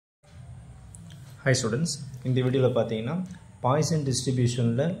Hi students, in the video பார்த்தீங்கன்னா Poisson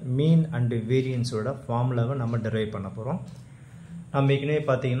distributionல mean and variance ஓட ஃபார்முலாவை நம்ம derive பண்ண போறோம். நம்ம ஏற்கனவே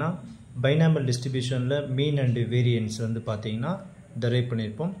பார்த்தீங்கன்னா binomial distributionல mean and variance வந்து பார்த்தீங்கன்னா derive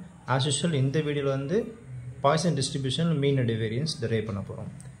பண்ணிருப்போம். As usual இந்த வீடியோல வந்து Poisson distributionல mean and variance derive பண்ண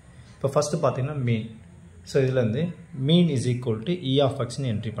போறோம். இப்போ first பார்த்தீங்கன்னா mean. So இதுல வந்து mean is equal to e of x னு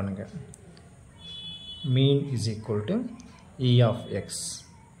என்ட்ரி பண்ணுங்க. Mean is equal to e of x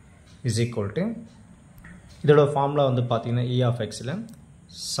is equal to இதோட ஃபார்முலா வந்து பார்த்தீங்கன்னா e of x ல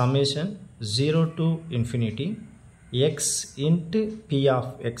summation 0 to infinity x into p of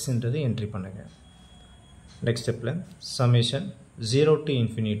x ன்றது entry பண்ணுங்க. Next ஸ்டெப்ல summation 0 to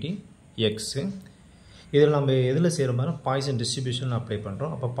infinity x இதில் நம்ம எதில் செய்கிற மாதிரி Poisson distribution அப்ளை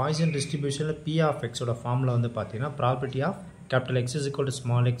பண்ணுறோம். அப்போ Poisson distributionல p of x ஓட ஃபார்முலா வந்து பார்த்தீங்கன்னா property of capital X is equal to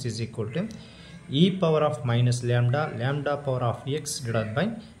small x is equal to e power of minus lambda lambda power of x divided by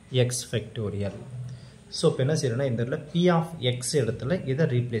x factorial. So இப்போ என்ன செய்யறோம்னா இந்த இடத்துல p of x இடத்துல இதை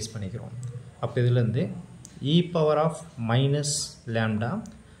replace பண்ணிக்கிறோம். அப்போ இதுலேருந்து e power of minus lambda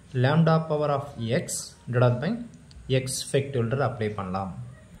lambda power of x divided by x factorial apply பண்ணலாம்.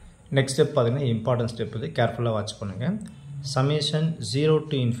 நெக்ஸ்ட் ஸ்டெப் பார்த்தீங்கன்னா இம்பார்ட்டன்ட் ஸ்டெப் இது, கேர்ஃபுல்லாக வாட்ச் பண்ணுங்கள். சமேஷன் 0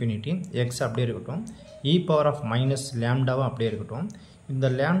 to infinity x அப்படியே இருக்கட்டும், e power of minus lambdaவும் அப்படியே இருக்கட்டும். இந்த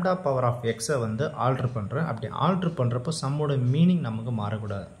lambda power of x வந்து ஆல்டர் பண்ணுறேன். அப்படி ஆல்டர் பண்ணுறப்போ சம்மோட மீனிங் நமக்கு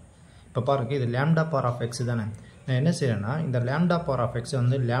மாறக்கூடாது. இப்போ பாருங்கள், இது lambda power of x தானே. நான் என்ன செய்கிறேன்னா இந்த lambda power of x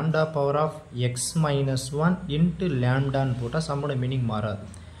வந்து lambda power of x minus 1 into lambdaன்னு போட்டால் சம்மோட மீனிங் மாறாது.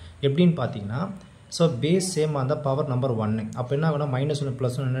 எப்படின்னு பார்த்தீங்கன்னா ஸோ பேஸ் சேமாக இருந்தால் பவர் நம்பர் 1, அப்போ என்ன ஆகுனா -1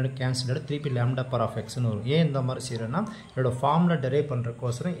 +1 என்னோட கேன்சல் திருப்பி lambda power of xன்னு வரும். ஏன் இந்த மாதிரி செய்கிறேன்னா என்னோட ஃபார்முலா டெரைவ்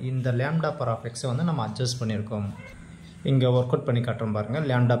பண்ணுறக்கோசரம் இந்த lambda power of x வந்து நம்ம அட்ஜஸ்ட் பண்ணியிருக்கோம். இங்கே ஒர்க் அவுட் பண்ணி காட்டுறோம் பாருங்கள்,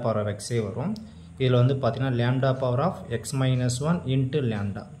 lambda power of x வரும். இதில் வந்து பார்த்தீங்கன்னா lambda power of x minus 1 into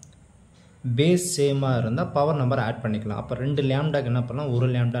lambda base சேமாக இருந்தால் பவர் நம்பர் ஆட் பண்ணிக்கலாம். அப்போ 2 லேம்டாக்கு என்ன பண்ணலாம், ஒரு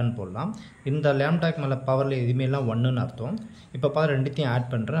லேம்டான்னு போடலாம். இந்த லேம்டாக்கு மேலே பவரில் எதுவுமேலாம் 1ன்னு அர்த்தம். இப்போ பாரு ரெண்டுத்தையும் ஆட்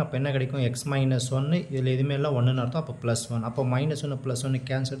பண்ணுறேன். அப்போ என்ன கிடைக்கும், x minus 1 இதில் எதுவுமேலாம் 1ன்னு அர்த்தம். அப்போ +1, அப்போ -1 +1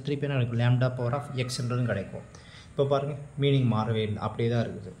 கேன்சல் திருப்பி என்ன கிடைக்கும், lambda power of xன்றதும் கிடைக்கும். இப்போ பாருங்கள் மீனிங் மாறவே இல்லை, அப்படியே தான்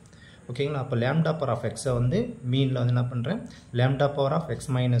இருக்குது. ஓகேங்களா. அப்போ lambda power of x வந்து மீனில் வந்து என்ன பண்ணுறேன், lambda power of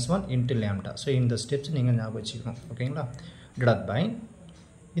x minus 1 into lambda. So இந்த ஸ்டெப்ஸ் நீங்கள் ஞாபகம் வச்சுக்கணும். ஓகேங்களா. டிவைட் பை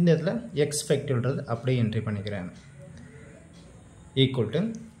இந்த இடத்துல x ஃபேக்டோரியல் அப்படியே என்ட்ரி பண்ணிக்கிறேன். Equal to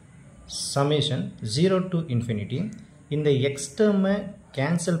summation 0 to infinity இந்த x டேர்மை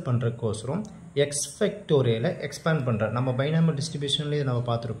கேன்சல் பண்ணுறக்கோசரம் x ஃபேக்டோரியலை எக்ஸ்பேண்ட் பண்ணுறேன். நம்ம பைனாமியல் டிஸ்ட்ரிபியூஷன்லேயே நம்ம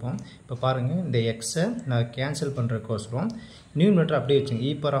பார்த்துருப்போம். இப்போ பாருங்கள், இந்த எக்ஸை நான் கேன்சல் பண்ணுறக்கோசரம் நியூமரேட்டர் அப்படியே வச்சுங்க,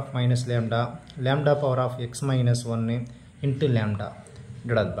 e power of minus lambda lambda power of x minus 1 into lambda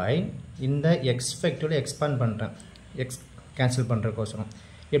divide by இந்த x ஃபேக்டோரியலை எக்ஸ்பேண்ட் பண்ணுறேன், x கேன்சல் பண்ணுறக்கோசரம்.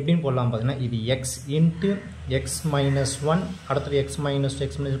 எப்படின்னு போடலாம் பார்த்தீங்கன்னா இது x இன்ட்டு x minus 1 அடுத்தது x minus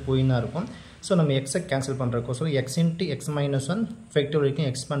போயின்னா இருக்கும். ஸோ நம்ம எக்ஸை cancel பண்ணுறக்கோசரம் x into x minus 1 ஃபேக்டோரியலுக்கும்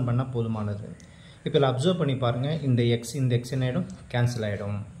expand பண்ணால் போதுமானது. இப்போ இதில் அப்சர்வ் பண்ணி பாருங்கள், இந்த x என்ன ஆகிடும், கேன்சல்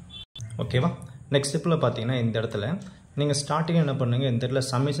ஆகிடும். ஓகேவா. நெக்ஸ்ட் ஸ்டெப்பில் பார்த்தீங்கன்னா இந்த இடத்துல நீங்கள் ஸ்டார்டிங் என்ன பண்ணுங்கள், இந்த இடத்துல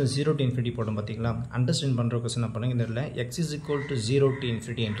சமேஷன் 0 to infinity போடும் பார்த்தீங்களா. அண்டர்ஸ்டாண்ட் பண்ணுறக்கோசம் என்ன பண்ணுங்கள், இந்த இடத்துல x is equal to 0 to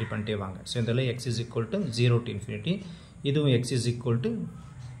infinity entry பண்ணிட்டே வாங்க. ஸோ இந்த இடத்துல x is equal to 0 to infinity, இதுவும் x is equal to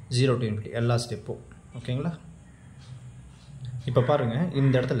 0 to infinity எல்லா ஸ்டெப்பும். ஓகேங்களா. இப்போ பாருங்கள்,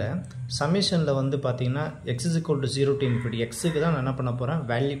 இந்த இடத்துல சமேஷனில் வந்து பார்த்தீங்கன்னா x is equal to 0 to infinity எக்ஸுக்கு தான் நான் என்ன பண்ண போகிறேன்,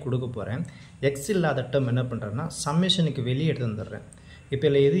 வேல்யூ கொடுக்க போகிறேன். எக்ஸ் இல்லாத டேர்ம் என்ன பண்ணுறேன்னா சமேஷனுக்கு வெளியே எடுத்து வந்துடுறேன். இப்போ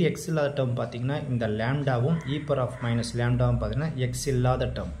இதில் எது எக்ஸ் இல்லாத டேர்ம் பார்த்தீங்கன்னா இந்த லேம்டாவும் e power of minus லேம்டாவும் பார்த்தீங்கன்னா எக்ஸ் இல்லாத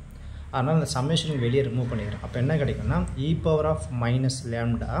டேர்ம். அதனால் இந்த சமேஷனுக்கு வெளியே ரிமூவ் பண்ணிடுறேன். அப்போ என்ன கிடைக்குன்னா e power of minus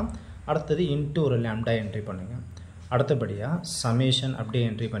lambda அடுத்தது இன்ட்டு ஒரு லேம்டா என்ட்ரி பண்ணுங்கள். அடுத்தபடியாக சமேஷன் அப்படியே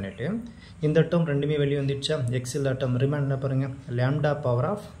என்ட்ரி பண்ணிவிட்டு இந்த டேர்ம் ரெண்டுமே வெளியே வந்துடுச்சா, எக்ஸ் இல்லா டேர்ம் ரிமைண்ட் பாருங்கள், lambda power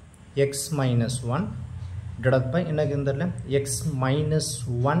of x minus 1 divide by எனக்கு இந்த இடத்துல x minus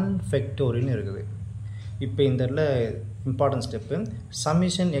 1 ஃபேக்டோரியல்னு இருக்குது. இப்போ இந்த இடத்துல important step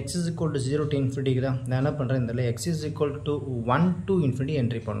summation x is equal to 0 to infinity தான். நான் என்ன பண்ணுறேன், இந்த இடத்துல x is equal to 1 to infinity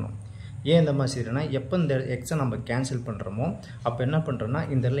entry பண்ணணும். ஏன் இந்த மாதிரி செய்கிறேன்னா எப்போ இந்த எக்ஸை நம்ம கேன்சல் பண்ணுறோமோ அப்போ என்ன பண்ணுறோன்னா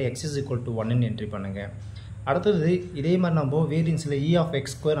இந்த இடத்துல x is equal to 1ன்னு entry பண்ணுங்கள். அடுத்தது இதே மாதிரி நம்ம வேரியன்ஸில் e of x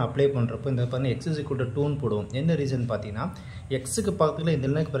square apply பண்ணுறப்போ இந்த பார்த்தீங்கன்னா x is equal to 2ன்னு போடுவோம். என்ன ரீசன் பார்த்தீங்கன்னா எக்ஸுக்கு பக்கத்தில் இந்த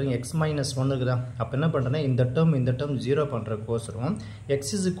இல்லைக்கு பாருங்கள் x minus 1 இருக்குதா. அப்போ என்ன பண்ணுறேன்னா இந்த term 0 பண்ணுறக்கோசரம் x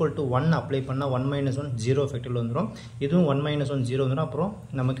is equal to 1 apply பண்ணால் 1 minus 1 0 ஃபேக்டரில் வந்துடும். இதுவும் 1 minus 1 0 வந்துடும். அப்புறம்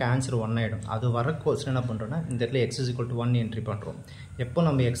நமக்கு ஆன்சர் 1 ஆகிடும். அது வரக்கோசரம் என்ன பண்ணுறோன்னா இந்த இடத்துல x is equal to 1 entry பண்ணுறோம். எப்போ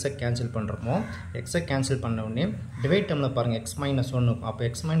நம்ம எக்ஸை கேன்சல் பண்ணுறோமோ எக்ஸை கேன்சல் பண்ண உடனே டிவைட் டேர்மில் பாருங்கள் x minus 1 இருக்கும். அப்போ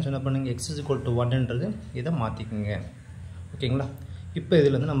x minus 1 பண்ணுங்கள், x is equal to 1ன்றது இதை மாற்றிக்குங்க. ஓகேங்களா. இப்போ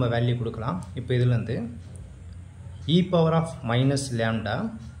இதிலேருந்து நம்ம வேல்யூ கொடுக்கலாம். இப்போ இதிலேருந்து e power of minus lambda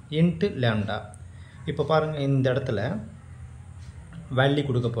into lambda. இப்போ பாருங்கள், இந்த இடத்துல வேல்யூ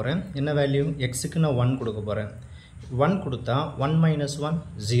கொடுக்க போகிறேன். என்ன வேல்யூ? எக்ஸுக்கு நான் 1 கொடுக்க போகிறேன். 1 கொடுத்தா 1 minus 1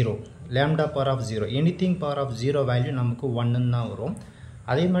 0, lambda power of 0, anything power of 0 value நமக்கு 1 தான் வரும்.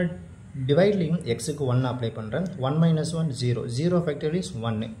 அதே மாதிரி டிவைட்லையும் எக்ஸுக்கு 1 அப்ளை பண்ணுறேன். 1 minus 1 0, 0 factorial is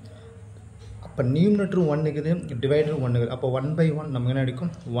 1. அப்போ நியூமினேட்டர் 1 இருக்குது, டிவைடர் 1 இருக்குது. அப்போ 1/1 நமக்கு என்ன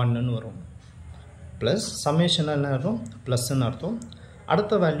கிடைக்கும்? 1ன்னு வரும். ப்ளஸ் சமேஷன் என்ன வரும்? ப்ளஸ்ன்னு அர்த்தம்.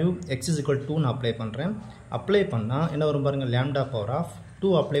 அடுத்த value x is equal to 2 நான் அப்ளை பண்ணுறேன். அப்ளை பண்ணால் என்ன வரும் பாருங்கள்? lambda power of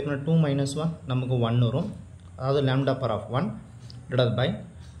 2 அப்ளை பண்ண 2 minus 1 நமக்கு 1 வரும். அதாவது lambda power of 1 divided by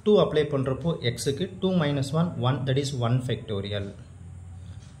 2 apply பண்ணுறப்போ எக்ஸுக்கு 2 minus 1 1, that is 1 factorial.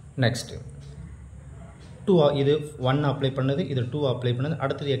 Next 2 இது 1 அப்ளை பண்ணது, இது 2 அப்ளை பண்ணது.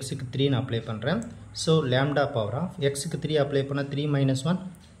 அடுத்தது எக்ஸுக்கு 3 நான் அப்ளை பண்ணுறேன். ஸோ lambda power of எக்ஸுக்கு 3 அப்ளை பண்ண 3 minus 1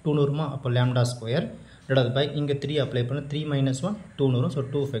 2 வருமா? அப்போ lambda ஸ்கொயர் டிவைடட் பை இங்கே 3 அப்ளை பண்ண 3 minus 1 2 வரும். So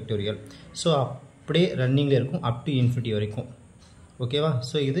 2 factorial. ஸோ அப்படியே ரன்னிங்கில் இருக்கும் அப் டு இன்ஃபினிட்டி வரைக்கும். ஓகேவா?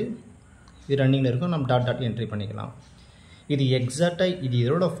 ஸோ இது ரன்னிங்கில் இருக்கும். நம்ம டாட் டாட் என்ட்ரி பண்ணிக்கலாம். இது எக்ஸாக்டாக இது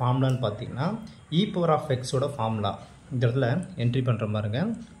இதோட ஃபார்முலான்னு பார்த்தீங்கன்னா e power of xோட ஃபார்முலா இந்த இடத்துல என்ட்ரி பண்ணுற பாருங்க.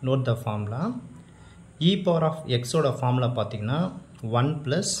 Note the formula. e power of xோட formula பார்த்தீங்கன்னா 1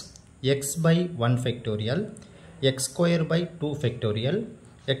 + x by 1 factorial x square by 2 factorial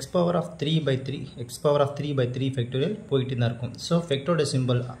x power of 3 by 3 factorial போயிட்டு தான் இருக்கும். ஸோ ஃபேக்டரோட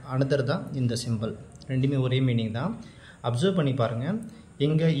சிம்பிள் அனதர் தான் இந்த சிம்பிள். ரெண்டுமே ஒரே மீனிங் தான். அப்சர்வ் பண்ணி பாருங்கள்.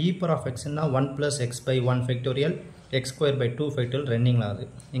 இங்கே e power of xன்னா 1 + x by 1 factorial x square by 2 factorial running ஆகுது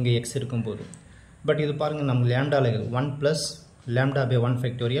இங்கே x இருக்கும்போது. பட் இது பாருங்கள், நம்ம லேம்டாவில் இருக்குது 1 + lambda by 1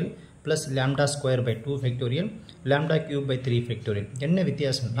 factorial plus lambda square by 2 factorial lambda cube by 3 factorial. என்ன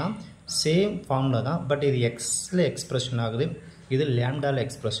வித்தியாசம்னா சேம் ஃபார்முலா தான், பட் இது எக்ஸில் எக்ஸ்பிரஷன் ஆகுது, இது லேம்டாவில்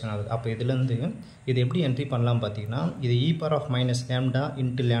எக்ஸ்பிரஷன் ஆகுது. அப்போ இதுலேருந்து இது எப்படி என்ட்ரி பண்ணலாம் பார்த்தீங்கன்னா, இது e power of minus lambda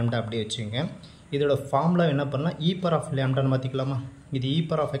into lambda அப்படியே வச்சுங்க. இதோட ஃபார்முலா என்ன பண்ணலாம்? e power of lambdaன்னு மாற்றிக்கலாமா? இது e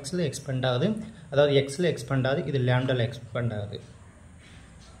power of xல் எக்ஸ்பெண்ட் ஆகுது, அதாவது எக்ஸில் எக்ஸ்பெண்ட் ஆகுது, இது லேம்டாவில் எக்ஸ்பெண்ட் ஆகுது.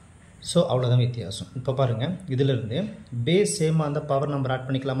 ஸோ அவ்வளோதான் வித்தியாசம். இப்போ பாருங்கள், இதிலிருந்து பேஸ் சேமாக அந்த பவர் நம்பர் ஆட்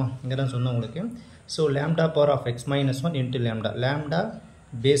பண்ணிக்கலாமா? இங்கே தான் சொன்னேன் உங்களுக்கு. So lambda power of x minus 1 into lambda, lambda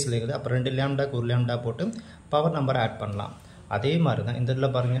பேஸில் இருக்குது. அப்போ 2 லேம்டாக்கு ஒரு லேம்டா போட்டு பவர் நம்பரை ஆட் பண்ணலாம். அதே மாதிரி தான் இந்த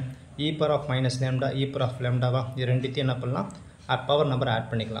இதில் பாருங்கள், e power of minus lambda, e power of lambdaவா, இது ரெண்டுத்தையும் என்ன பண்ணலாம்? பவர் நம்பரை ஆட்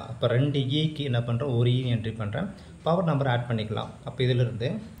பண்ணிக்கலாம். அப்போ 2 ஈக்கு என்ன பண்ணுறோம்? ஒரு ஈ என்ட்ரி பண்ணுறேன், பவர் நம்பரை ஆட் பண்ணிக்கலாம். அப்போ இதிலிருந்து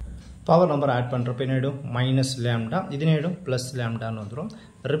பவர் நம்பர் ஆட் பண்ணுறப்ப என்ன ஆகிடும்? மைனஸ் லேம்டா, இது என்ன ஆகிடும்? ப்ளஸ் லேம்டான்னு வந்துடும்.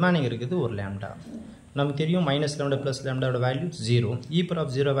 ரிமைனிங் இருக்குது ஒரு லேம்டா. நமக்கு தெரியும் minus lambda plus லேம்டாவோட value 0, e power of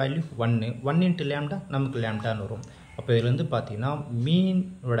 0 value 1 into lambda நமக்கு லேம்டான்னு வரும். அப்போ இதுலேருந்து பார்த்தீங்கன்னா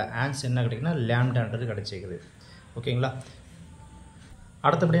மீனோட ஆன்சர் என்ன கிடைக்குன்னா லேம்டான்றது கிடைச்சிக்குது. ஓகேங்களா?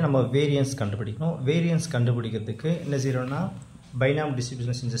 அடுத்தபடியே நம்ம வேரியன்ஸ் கண்டுபிடிக்கணும். வேரியன்ஸ் கண்டுபிடிக்கிறதுக்கு என்ன செய்யறோம்னா, பைனாம்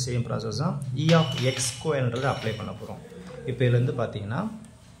டிஸ்ட்ரிபியூஷன் இந்த சேம் ப்ராசஸ் தான். e of x ஸ்கொயர்ன்றதை அப்ளை பண்ண போகிறோம். இப்போ இதுலேருந்து பார்த்தீங்கன்னா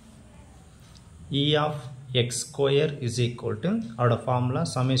e of x square is equal to our formula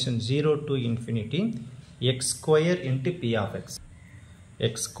summation 0 to infinity x square into p of x,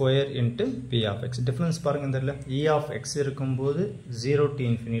 x square into p of x. difference பாருங்க இந்த இடத்துல e of x இருக்கும்போது 0 to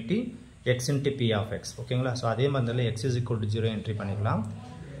infinity x into p of x. ஓகேங்களா? So அதே மாதிரி x is equal to 0 entry பண்ணிக்கலாம்.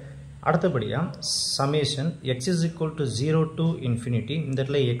 அடுத்தபடியாக summation x is equal to 0 to infinity இந்த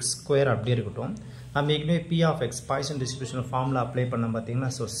இடத்துல x square அப்படியே இருக்கட்டும். நம்ம ஏற்கனவே p of x Poisson distribution formula apply பண்ண பார்த்தீங்கன்னா,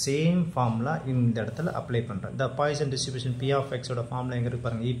 ஸோ சேம் ஃபார்முலா இந்த இடத்துல அப்ளை பண்ணுறேன். இந்த Poisson distribution p of x ஓட ஃபார்முலா எங்கே இருக்கு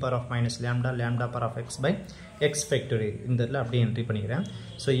பாருங்கள், e power of minus lambda, lambda power of x by x factorial இந்த இடத்துல அப்படியே என்ட்ரி பண்ணிக்கிறேன்.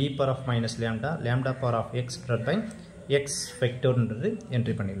 So e power of minus lambda, lambda power of x divided by x factorன்றது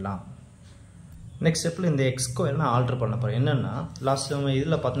entry பண்ணிடலாம். Next ஸ்டெப்பில் இந்த எக்ஸ் ஸ்கொயர் நான் ஆல்டர் பண்ண போகிறேன். என்னென்னா லாஸ்ட் நம்ம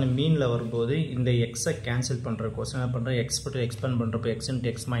இதில் பார்த்தீங்கன்னா மீனில் வரும்போது இந்த எக்ஸை கேன்சல் பண்ணுறக்கோசம் என்ன பண்ணுறேன், எக்ஸ் போட்டு எக்ஸ்பேண்ட் பண்ணுறப்போ எக்ஸ்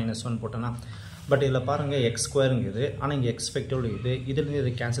இன்ட்டு எக்ஸ் மைனஸ் 1 போட்டேன்னா, பட் இதில் பாருங்கள் எக்ஸ் ஸ்கொயருங்குது, ஆனால் இங்கே எக்ஸ் ஃபேக்டரோட இதுலேருந்து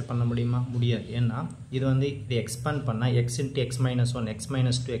இதை கேன்சல் பண்ண முடியுமா? முடியாது. ஏன்னா இது வந்து இதை எக்ஸ்பேண்ட் பண்ணால் X into X minus 1, X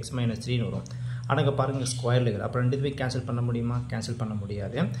minus 2, X minus 3ன்னு வரும். ஆனால் இங்கே பாருங்கள் ஸ்கொயரில் இருக்குது. அப்போ ரெண்டுமே கேன்சல் பண்ண முடியுமா? கேன்சல் பண்ண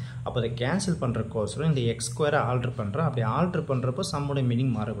முடியாது. அப்போ அதை கேன்சல் பண்ணுறக்கோசரம் இந்த எக்ஸ் ஸ்கொயரை ஆல்ட்ரு பண்ணுறேன். அப்படி ஆல்ட்ரு பண்ணுறப்போ சம்மோட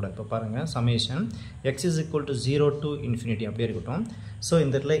மீனிங் மாறக்கூடாது. இப்போ பாருங்கள் summation X is equal to 0 to infinity அப்படியே இருக்கட்டும். ஸோ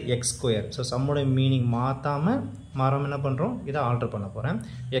இந்த இடத்துல எக்ஸ் ஸ்கொயர், ஸோ சம்மோட மீனிங் மாறாமல் என்ன பண்ணுறோம், இதை ஆல்ட்ரு பண்ண போகிறேன்.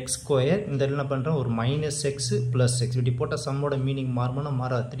 எக்ஸ் ஸ்கொயர் இந்த இடத்துல என்ன பண்ணுறோம், ஒரு மைனஸ் எக்ஸ் ப்ளஸ் எக்ஸ் இப்படி போட்டால் சம்மோட மீனிங் மாறுமானா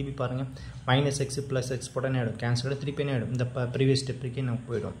மாறாது. திருப்பி பாருங்கள், மைனஸ் எக்ஸ் ப்ளஸ் எக்ஸ் போட்டால் என்ன ஆகிடும், கேன்சல் ஆகிடும். திருப்பி என்ன ஆகிடும், இந்த ப்ரீவியஸ் ஸ்டெப்புக்கே நம்ம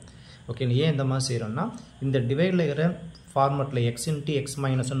போயிடும். ஓகே, ஏன் இந்த மாதிரி செய்கிறோம்னா இந்த டிவைடில் இருக்கிற ஃபார்மெட்டில் x into x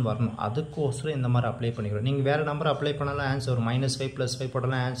minus 1 வரணும், அதுக்கோசரம் இந்த மாதிரி அப்ளை பண்ணிக்கிறோம். நீங்கள் வேறு நம்பர் அப்ளை பண்ணாலும் ஆன்சர் ஒரு -5 +5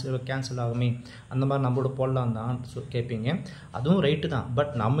 போட்டாலும் ஆன்சர் கேன்சல் ஆகுமே, அந்த மாதிரி நம்மளோட போடலாம் தான் கேட்பீங்க. அதுவும் ரைட்டு தான்,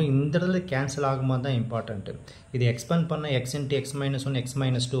 பட் நம்ம இந்த இடத்துல கேன்சல் ஆகும்போது தான் இம்பார்ட்டண்ட்டு. இது எக்ஸ்பேண்ட் பண்ண x into x minus 1 x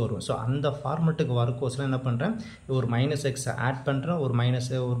minus 2 வரும். ஸோ அந்த ஃபார்மெட்டுக்கு வரக்கோசரம் என்ன பண்ணுறேன், ஒரு -x ஆட் பண்ணுறேன், ஒரு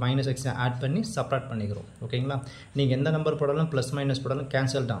 -x ஆட் பண்ணி செப்பரேட் பண்ணிக்கிறோம். ஓகேங்களா, நீங்கள் எந்த நம்பர் போடாலும் ப்ளஸ் மைனஸ் போடாலும்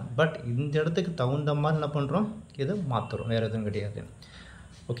கேன்சல் தான், பட் இந்த இடத்துக்கு தகுந்த மாதிரி என்ன பண்ணுறோம், இதை மாற்றுறோம், வேறு எதுவும் கிடையாது.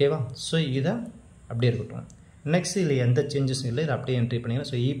 ஓகேவா, ஸோ இதை அப்படியே இருக்கட்டும். நெக்ஸ்ட் இதில் எந்த சேஞ்சஸும் இல்லை, இதை அப்படியே என்ட்ரி பண்ணிக்கலாம்.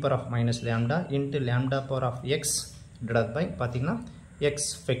 So e power of minus lambda into lambda power of x divided by பார்த்தீங்கன்னா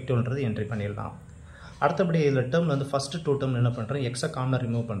x ஃபேக்டோரியல்ன்றது என்ட்ரி பண்ணிடலாம். அடுத்தபடி இதில் டேர்மில் வந்து ஃபஸ்ட்டு 2 டேர்மில் என்ன பண்ணுறேன், எக்ஸை காமனாக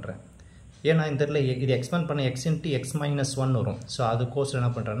ரிமூவ் பண்ணுறேன். ஏன்னா இந்த இடத்துல இது எக்ஸ்பேண்ட் பண்ண x into x minus 1 வரும். ஸோ அதுக்கோசரம் என்ன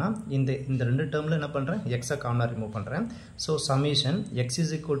பண்ணுறேன்னா இந்த ரெண்டு டேர்மில் என்ன பண்ணுறேன், எக்ஸை காமனாக ரிமூவ் பண்ணுறேன். So summation x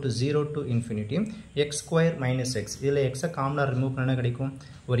is equal to 0 to infinity x square minus x. இதில் எக்ஸை காமனாக ரிமூவ் பண்ண கிடைக்கும்,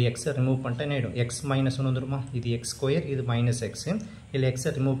 ஒரு எக்ஸை ரிமூவ் பண்ணிட்டு என்ன ஆகிடும், x minus 1 வந்துடுமா, இது x ஸ்கொயர், இது மைனஸ் எக்ஸ். இதில்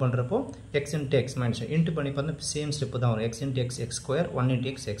எக்ஸை ரிமூவ் பண்ணுறப்போ x into x minus into பண்ணி பார்த்தா சேம் ஸ்டெப்பு தான் வரும், x into x x square 1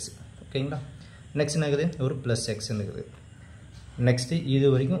 into x x. ஓகேங்களா, நெக்ஸ்ட் என்ன இருக்குது, ஒரு ப்ளஸ் எக்ஸ் இருக்குது. நெக்ஸ்ட்டு இது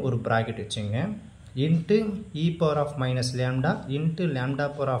வரைக்கும் ஒரு ப்ராக்கெட் வச்சுங்க, into e power of minus lambda into lambda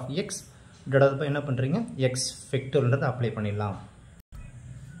power of x divided by என்ன பண்ணுறீங்க, எக்ஸ் ஃபேக்டோரியல்ன்றதை அப்ளை பண்ணிடலாம்.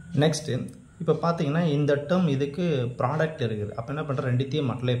 நெக்ஸ்ட்டு இப்போ பார்த்தீங்கன்னா இந்த டேர்ம் இதுக்கு ப்ராடக்ட் இருக்குது, அப்போ என்ன பண்ணுறேன்,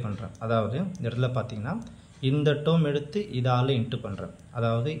 ரெண்டுத்தையும் அப்ளை பண்ணுறேன். அதாவது இந்த இடத்துல பார்த்தீங்கன்னா இந்த டேர்ம் எடுத்து இதால் இன்ட்டு பண்ணுறேன்,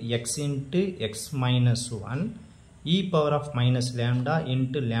 அதாவது x into x minus 1 e power of minus lambda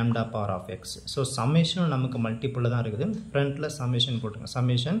into lambda power of x. So summation நமக்கு மல்டிப்புளில் தான் இருக்குது, ஃப்ரண்ட்டில் சம்மேஷன் போட்டுங்க,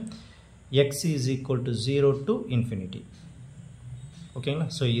 summation x is equal to 0 to infinity. ஓகேங்களா,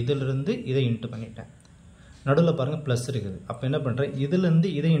 ஸோ இதிலிருந்து இதை இன்ட்டு பண்ணிட்டேன். நடுவில் பாருங்கள் ப்ளஸ் இருக்குது, அப்போ என்ன பண்ணுறேன், இதிலேருந்து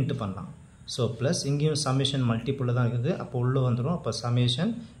இதை இன்ட்டு பண்ணலாம். ஸோ ப்ளஸ் இங்கேயும் சம்மேஷன் மல்டிப்புளில் தான் இருக்குது, அப்போ உள்ளே வந்துடும். அப்போ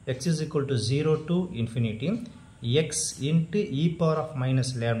summation x is equal to 0 to infinity x into e power of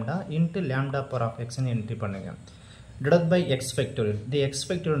minus lambda into lambda power of x ன்னு என்ட்ரி பண்ணுங்கள். Divide by X factorial. இந்த எக்ஸ்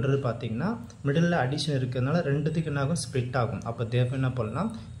ஃபேக்டோரியல்ன்றது பார்த்தீங்கன்னா மிடில் அடிஷன் இருக்கிறதுனால ரெண்டுத்துக்கு என்ன ஆகும், ஸ்ப்ளிட் ஆகும். அப்போ தேவை என்ன பண்ணலாம்,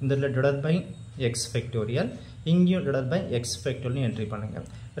 இந்த இடத்துல டிவைட் பை எக்ஸ் ஃபேக்டோரியல், இங்கேயும் divide by X factorial entry பண்ணுங்கள்.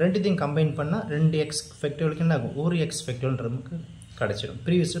 ரெண்டுத்தையும் கம்பைன் பண்ணால் 2 எக்ஸ் ஃபேக்டோரியலுக்கு என்ன ஆகும், ஒரு எக்ஸ் ஃபேக்டோரியல் நமக்கு கிடச்சிடும்.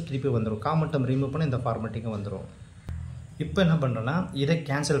 ப்ரீவியஸ் திருப்பி வந்துடும், காமன் டேர்ம் ரிமூவ் பண்ண இந்த ஃபார்மேட்டிங்கு வந்துடும். இப்போ என்ன பண்ணுறேன்னா இதை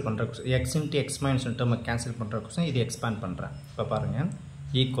கேன்சல் பண்ணுற எக்ஸ் இன்ட்டு எக்ஸ் மைனஸ் டேர்மை கேன்சல் பண்ணுறக்கோசம் இது எக்ஸ்பேண்ட் பண்ணுறேன். இப்போ பாருங்கள்,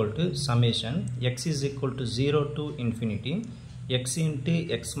 equal to summation x is equal to 0 to infinity x into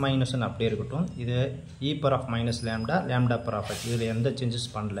x minus 1 அப்படியே இருக்கட்டும். இது e power of minus lambda lambda power of x, இதில் எந்த சேஞ்சஸ்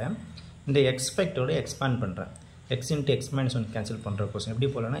பண்ணல. இந்த x ஃபேக்டரோட எக்ஸ்பேண்ட் பண்ணுறேன், x into x minus 1 cancel பண்ணுற கொஸ்டின் எப்படி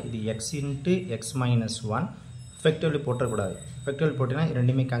போகலன்னா இது x into x minus 1 factorial போட்டக்கூடாது, factorial போட்டினா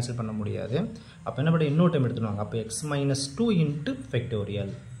ரெண்டுமே கேன்சல் பண்ண முடியாது. அப்போ என்ன பண்ண இன்னொரு டைம் எடுத்துடுவாங்க, அப்போ x minus 2 into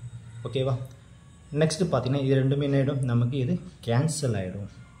ஃபேக்டோரியல். ஓகேவா, நெக்ஸ்ட்டு பார்த்தீங்கன்னா இது ரெண்டுமே என்ன ஆகிடும், நமக்கு இது கேன்சல் ஆகிடும்.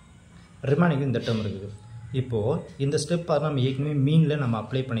 ரிமைனிங் இந்த டேர்ம் இருக்குது. இப்போது இந்த ஸ்டெப் பாருங்கள், நம்ம ஏற்கனவே மீனில் நம்ம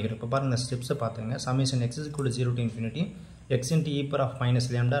அப்ளை பண்ணிக்கிறோம். இப்போ பாருங்கள் இந்த ஸ்டெப்ஸை பார்த்துங்க, summation x is equal to 0 to infinity x into e power of minus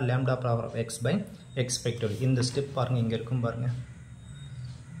lambda lambda power of x by x factorial. இந்த ஸ்டெப் பாருங்கள் இங்கே இருக்கும் பாருங்கள்.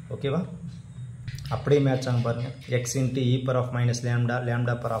 ஓகேவா, அப்படியே மேட்ச் ஆகும் பாருங்கள், x into e power of minus lambda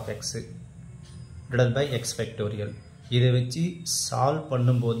lambda power of x divided by x factorial. இதை வச்சு சால்வ்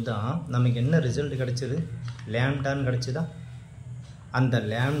பண்ணும்போது தான் நமக்கு என்ன ரிசல்ட் கிடச்சிது, லேம்டான்னு கிடச்சிதா. அந்த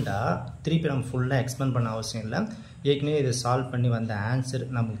லேம்டா திருப்பி நம்ம ஃபுல்லாக எக்ஸ்பிளைன் பண்ண அவசியம் இல்லை, ஏற்கனவே இதை சால்வ் பண்ணி வந்த ஆன்சர்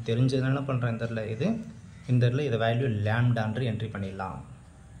நமக்கு தெரிஞ்சதுனால என்ன பண்ணுறேன், இந்த இடத்துல இதை வேல்யூ லேம்டான்று என்ட்ரி பண்ணிடலாம்.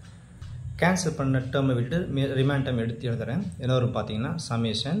 கேன்சல் பண்ண டேர்மை விட்டு ரிமைன் டேர்ம் எடுத்து எழுதுகிறேன். என்ன வரும் பார்த்தீங்கன்னா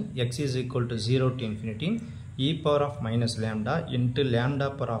summation x is equal to 0 to infinity e power of minus lambda into lambda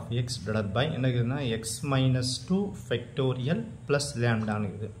power of x divided by என்னதுன்னா x minus 2 factorial plus lambda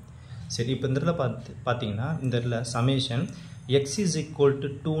இருக்குது. சரி, இப்போ இந்த இடத்துல பார்த்தீங்கன்னா இந்த இடத்துல summation x is equal to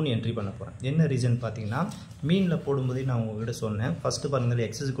 2ன்னு entry பண்ண போகிறேன். என்ன ரீசன் பார்த்தீங்கன்னா மீனில் போடும்போதே நான் உங்கள்கிட்ட சொன்னேன், ஃபஸ்ட்டு பாருங்கள்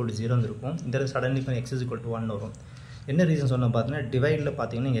x is equal to 0 இருக்கும், இந்த இடத்துல சடன்லி இப்போ x is equal to 1 வரும். என்ன ரீசன் சொன்ன பார்த்தீங்கன்னா டிவைடில்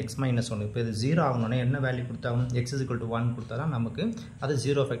பார்த்தீங்கன்னா x minus 1, இப்போ இது 0 ஆகணும்னா என்ன வேல்யூ கொடுத்தாலும் x is equal to 1 கொடுத்தா தான் நமக்கு அது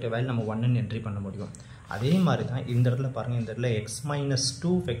 0 ஃபேக்டர் வேல்யூ நம்ம 1ன்னு என்ட்ரி பண்ண முடியும். அதே மாதிரி தான் இந்த இடத்துல பாருங்கள், இந்த இடத்துல x minus 2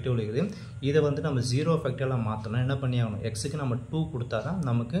 ஃபேக்டோரியல் இருக்குது, இதை வந்து நம்ம 0 ஃபேக்டரில் மாற்றணும். என்ன பண்ணி ஆகணும், எக்ஸுக்கு நம்ம 2 கொடுத்தா தான்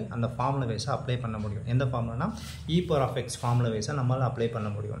நமக்கு அந்த ஃபார்முலா வைஸாக அப்ளை பண்ண முடியும். எந்த ஃபார்முலானா e power of x formula வைஸாக நம்மளால் அப்ளை பண்ண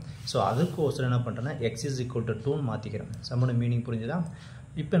முடியும். ஸோ அதுக்கோசரம் என்ன பண்ணுறேன்னா x is equal to 2ன்னு மாற்றிக்கிறேன். சம்மோட மீனிங் புரிஞ்சுதா.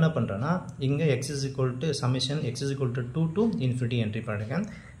 இப்போ என்ன பண்ணுறேன்னா இங்கே x is equal to summation x is equal to 2 to infinity entry பண்ணுறேன்.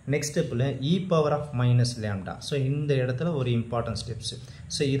 நெக்ஸ்ட் ஸ்டெப்பில் e power of minus lambda. So இந்த இடத்துல ஒரு இம்பார்ட்டன்ட் ஸ்டெப்ஸ்.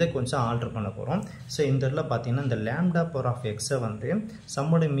 ஸோ இதை கொஞ்சம் ஆல்டர் பண்ண போகிறோம். ஸோ இந்த இடத்துல பார்த்தீங்கன்னா இந்த lambda power of xஐ வந்து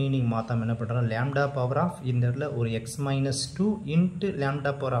சம்மோட மீனிங் மாற்றாம என்ன பண்ணுறோம், lambda power of இந்த இடத்துல ஒரு x minus 2 into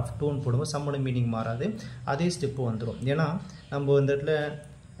lambda power of 2ன்னு போடுவோம். சம்மோட மீனிங் மாறாது, அதே ஸ்டெப்பு வந்துடும். ஏன்னா நம்ம இந்த இடத்துல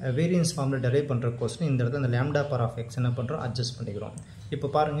வேரியன்ஸ் ஃபார்மில் டெரைவ் பண்ணுற கொஸ்டின் இந்த இடத்துல இந்த lambda power of x என்ன பண்ணுறோம், அட்ஜஸ்ட் பண்ணிக்கிறோம். இப்போ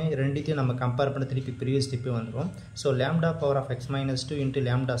பாருங்கள் ரெண்டுத்தையும் நம்ம கம்பேர் பண்ண திருப்பி ப்ரீவியஸ் ஸ்டெப்பே வந்துடும். So lambda power of x minus 2 into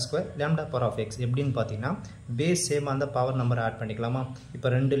lambda square lambda power of x எப்படின்னு பார்த்தீங்கன்னா பேஸ் சேமாக அந்த பவர் நம்பரை ஆட் பண்ணிக்கலாமா. இப்போ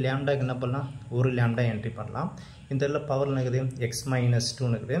ரெண்டு லேம்டாக்கு என்ன பண்ணலாம், ஒரு லேம்டா என்ட்ரி பண்ணலாம். இந்த இடத்துல பவர் என்னக்குது x minus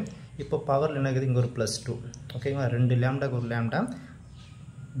 2 இருக்குது. இப்போ பவரில் என்னக்குது இங்கே ஒரு +2. ஓகேங்களா, ரெண்டு லேம்டாக்கு ஒரு லேம்டா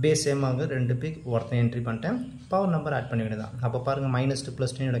பேஸ் சேமாக ரெண்டு பேக் ஒருத்தன் என்ட்ரி பண்ணிட்டேன், பவர் நம்பர் ஆட் பண்ணி வேண்டியதான். அப்போ பாருங்கள் -2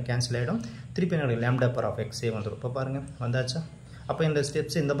 +2 கேன்சல் ஆகிடும், திருப்பி என்னோட lambda power of x வந்துடும். இப்போ பாருங்கள் வந்தாச்சா. அப்போ இந்த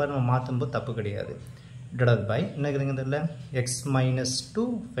ஸ்டெப்ஸ் இந்த மாதிரி நம்ம மாற்றும்போது தப்பு கிடையாது. டிவைட் பை என்னக்குதுங்க இதில் x minus 2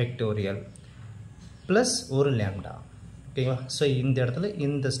 ஃபேக்டோரியல் ப்ளஸ் ஒரு லேம்டா. ஓகேங்களா, ஸோ இந்த இடத்துல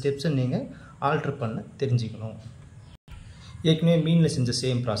இந்த ஸ்டெப்ஸை நீங்கள் ஆல்ட்ரு பண்ண தெரிஞ்சுக்கணும். ஏற்கனவே மீனில் செஞ்ச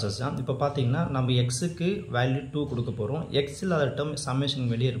சேம் ப்ராசஸ் தான். இப்போ பார்த்தீங்கன்னா நம்ம எக்ஸுக்கு வேல்யூ 2 கொடுக்க போகிறோம். எக்ஸில் அதை டேர்ம் சம்மேஷன்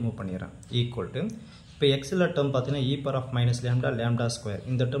வெளியே ரிமூவ் பண்ணிடுறேன். ஈக்குவல் டு இப்போ எக்ஸில் டேர்ம் பார்த்தீங்கன்னா e power of minus lambda lambda square.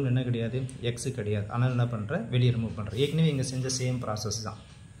 இந்த டேர்ம் என்ன கிடையாது, எக்ஸு கிடையாது. ஆனால் என்ன பண்ணுறேன், வெளியே ரிமூவ் பண்ணுறேன். ஏற்கனவே இங்கே செஞ்ச சேம் ப்ராசஸ் தான்.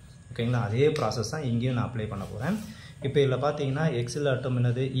 ஓகேங்களா, அதே ப்ராசஸ் தான் இங்கேயும் நான் அப்ளை பண்ண போகிறேன். இப்போ இதில் பார்த்தீங்கன்னா எக்ஸில் டேர்ம்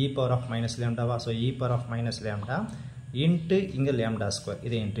என்னது e power of minus lambda. So e power of minus lambda into இங்கே lambda ஸ்கொயர்,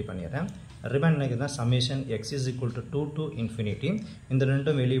 இதை என்ட்ரி பண்ணிடுறேன். ரிமைன் எனக்கு தான் summation x is equal to 2 to infinity. இந்த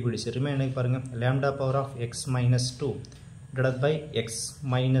ரெண்டும் வெளியே போயிடுச்சு. ரிமைன் எனக்கு பாருங்கள் lambda power of x minus 2 divided by x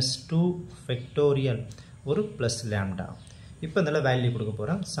minus 2 factorial ஒரு ப்ளஸ் லேம்டா. இப்போ இதில் வேல்யூ கொடுக்க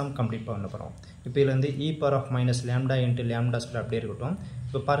போகிறேன், சம் கம்ப்ளீட் பண்ண போகிறோம். இப்போ இதில் வந்து e power of minus lambda into lambda square அப்படியே இருக்கட்டும்.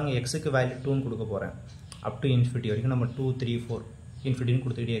 இப்போ பாருங்கள் எக்ஸுக்கு வேல்யூ 2ன்னு கொடுக்க போகிறேன். அப் டு இன்ஃபினிட்டி வரைக்கும் நம்ம 2 3 4 இன்ஃபினிட்டின்னு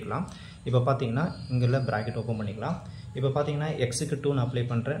கொடுத்துக்கிட்டே இருக்கலாம். இப்போ பார்த்தீங்கன்னா இங்கே ப்ராக்கெட் ஓப்பன் பண்ணிக்கலாம். இப்போ பார்த்தீங்கன்னா எக்ஸுக்கு 2 அப்ளை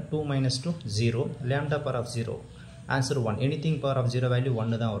பண்ணுறேன். 2 minus 2 0, lambda power of 0, answer 1. Anything power of 0 value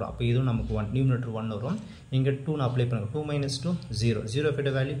 1 தான் வரும். அப்போ இதுவும் நமக்கு 1, நியூமரேட்டர் 1 வரும். இங்கே 2 அப்ளை பண்ணுங்க. 2 minus 2 0, 0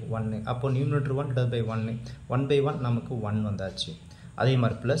 ஃபைட வேல்யூ 1. அப்போ நியூமரேட்டர் 1 divided by 1, 1 by 1 நமக்கு 1 வந்தாச்சு. அதே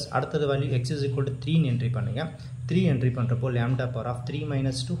மாதிரி ப்ளஸ் அடுத்தது value x is equal to 3 entry பண்ணுங்கள். 3 என்ட்ரி பண்ணுறப்போ lambda power of 3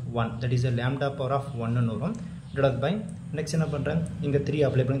 minus 2 1, that is a lambda power of 1 வரும். divided by நெக்ஸ்ட் என்ன பண்ணுறேன், இங்கே 3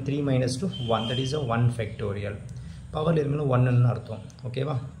 அப்ளை பண்ணுங்க. 3 minus 2 1, that is a 1 factorial. Power இருந்தாலும் 1ன்னு அர்த்தம்.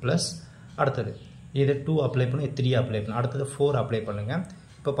 ஓகேவா, ப்ளஸ் அடுத்தது இது 2 அப்ளை பண்ணி 3 அப்ளை பண்ணு. அடுத்தது 4 அப்ளை பண்ணுங்கள்.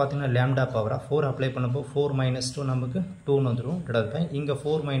 இப்போ பார்த்தீங்கன்னா lambda power 4 அப்ளை பண்ணப்போ 4 minus 2 நமக்கு 2ன்னு வந்துடும். டிவைட் பை இங்கே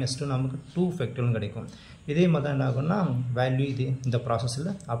 4 minus 2 நமக்கு 2 ஃபேக்டோரியல் கிடைக்கும். இதே மாதிரி தான் என்ன ஆகும்னா வேல்யூ இது இந்த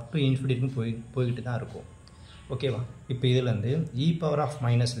ப்ராசஸில் அப் டு இன்ஃபினிட்டிக்கு போய்கிட்டு தான் இருக்கும். ஓகேவா, இப்போ இதுலேருந்து e power of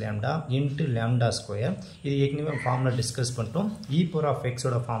minus lambda into lambda square, இது ஏற்கனவே ஃபார்முலா டிஸ்கஸ் பண்ணிட்டோம். e power of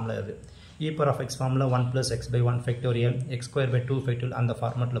xோட ஃபார்முலா இது. e power of x formula 1 plus x by 1 factorial x square by 2 factorial அந்த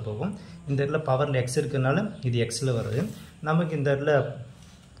ஃபார்மெட்டில் போகும். இந்த இடத்துல பவரில் x இருக்கிறதுனால இது எக்ஸில் வருது. நமக்கு இந்த இடத்துல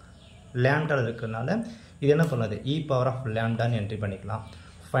லேம்டாவில் இருக்கிறதுனால இது என்ன பண்ணுது, e power of lambdaன்னு என்ட்ரி பண்ணிக்கலாம்.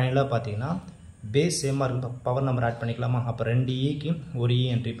 ஃபைனலாக பார்த்தீங்கன்னா பேஸ் சேமாக இருக்கும், பவர் நம்பர் ஆட் பண்ணிக்கலாமா. அப்போ 2 ஈக்கு ஒரு e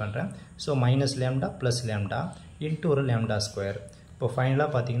என்ட்ரி பண்ணுறேன். So minus lambda plus lambda into ஒரு லேம்டா ஸ்கொயர். இப்போ ஃபைனலாக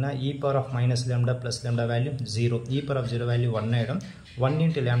பார்த்தீங்கன்னா e power of minus lambda plus lambda value 0, e power of 0 value 1 ஆகிடும். 1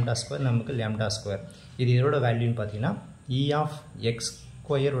 into lambda ஸ்கொயர் நமக்கு lambda ஸ்கொயர். இது இதோட வேல்யூன்னு பார்த்தீங்கன்னா e of x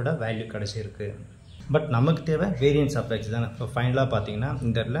ஸ்கொயரோட வேல்யூ கிடச்சிருக்கு. பட் நமக்கு தேவை வேரியன்ஸ் ஆஃப் எக்ஸ் தானே. இப்போ ஃபைனலாக பார்த்தீங்கன்னா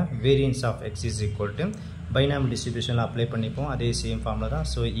இந்த இடத்துல variance of X is equal to binomial டிஸ்ட்ரிபியூஷனில் apply பண்ணிப்போம். அதே சேம் ஃபார்முலா தான்.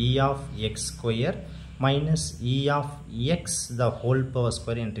 So e of x square minus e of x the whole power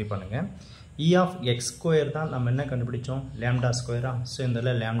square entry பண்ணுங்கள். e of x ஸ்கொயர் தான் நம்ம என்ன கண்டுபிடிச்சோம், லேம்டா ஸ்கொயரா. ஸோ இந்த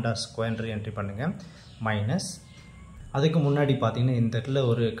லேம்டா ஸ்கொயர் என்ட்ரி பண்ணுங்கள். மைனஸ் அதுக்கு முன்னாடி பார்த்தீங்கன்னா இந்த இடத்துல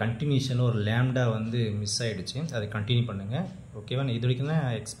ஒரு கண்டினியூஷன் ஒரு லேம்டா வந்து மிஸ் ஆகிடுச்சு, அதை கண்டினியூ பண்ணுங்கள். ஓகேவா, இது வரைக்கும் தான்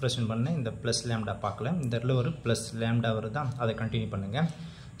எக்ஸ்பிரஷன் பண்ணேன். இந்த ப்ளஸ் லேம்டா பார்க்கல. இந்த இடத்துல ஒரு ப்ளஸ் லேம்டா வருதா, அதை கண்டினியூ பண்ணுங்கள்.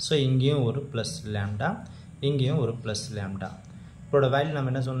 ஸோ இங்கேயும் ஒரு ப்ளஸ் லேம்டா, இங்கேயும் ஒரு ப்ளஸ் லேம்டா. இதோட வேல்யூ நம்ம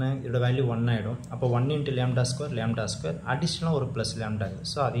என்ன சொன்னேன், இதோட வேல்யூ 1 ஆகிடும். அப்போ 1 into lambda ஸ்கொயர் அடிஷ்னலாக ஒரு ப்ளஸ் லேம்டா இருக்குது.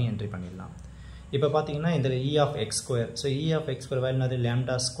 ஸோ அதையும் என்ட்ரி பண்ணிடலாம். இப்போ பார்த்தீங்கன்னா இந்த e of x square. So e of x square value அது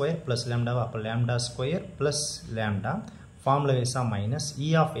லேம்டா ஸ்கொயர் ப்ளஸ் லேம்டாவா. அப்போ lambda square plus lambda formula வைஸாக minus e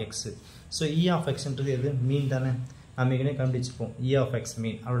of x. So e of xன்றது எது, மீன் தானே. நம்ம ஏற்கனவே கண்டுபிடிச்சிப்போம் e of x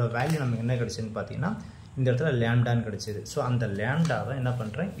மீன். அதோட வேல்யூ நமக்கு என்ன கிடச்சின்னு பார்த்தீங்கன்னா இந்த இடத்துல லேம்டான்னு கிடச்சிது. ஸோ அந்த லேம்டாவை என்ன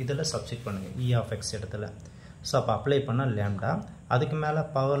பண்ணுறேன், இதில் சப்ஸ்டிட் பண்ணுங்கள் e of x இடத்துல. ஸோ அப்போ அப்ளை பண்ணால் லேம்டா, அதுக்கு மேலே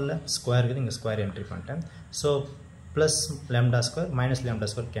பவரில் ஸ்கொயர் இருக்குது, இங்கே ஸ்கொயர் என்ட்ரி பண்ணிட்டேன். So plus lambda square minus lambda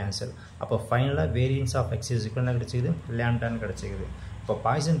square cancel. அப்போ ஃபைனலாக variance of X is equal என்ன கிடச்சிது, லேம்டான்னு கிடச்சிக்குது. இப்போ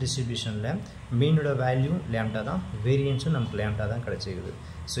பாய்சன் டிஸ்ட்ரிபியூஷனில் மீனோட வேல்யூ லேம்டா தான், வேரியன்ஸும் நமக்கு லேம்டா தான் கிடச்சிக்குது.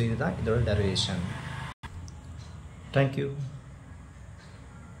 ஸோ இதுதான் இதோட டெரிவேஷன். தேங்க்யூ.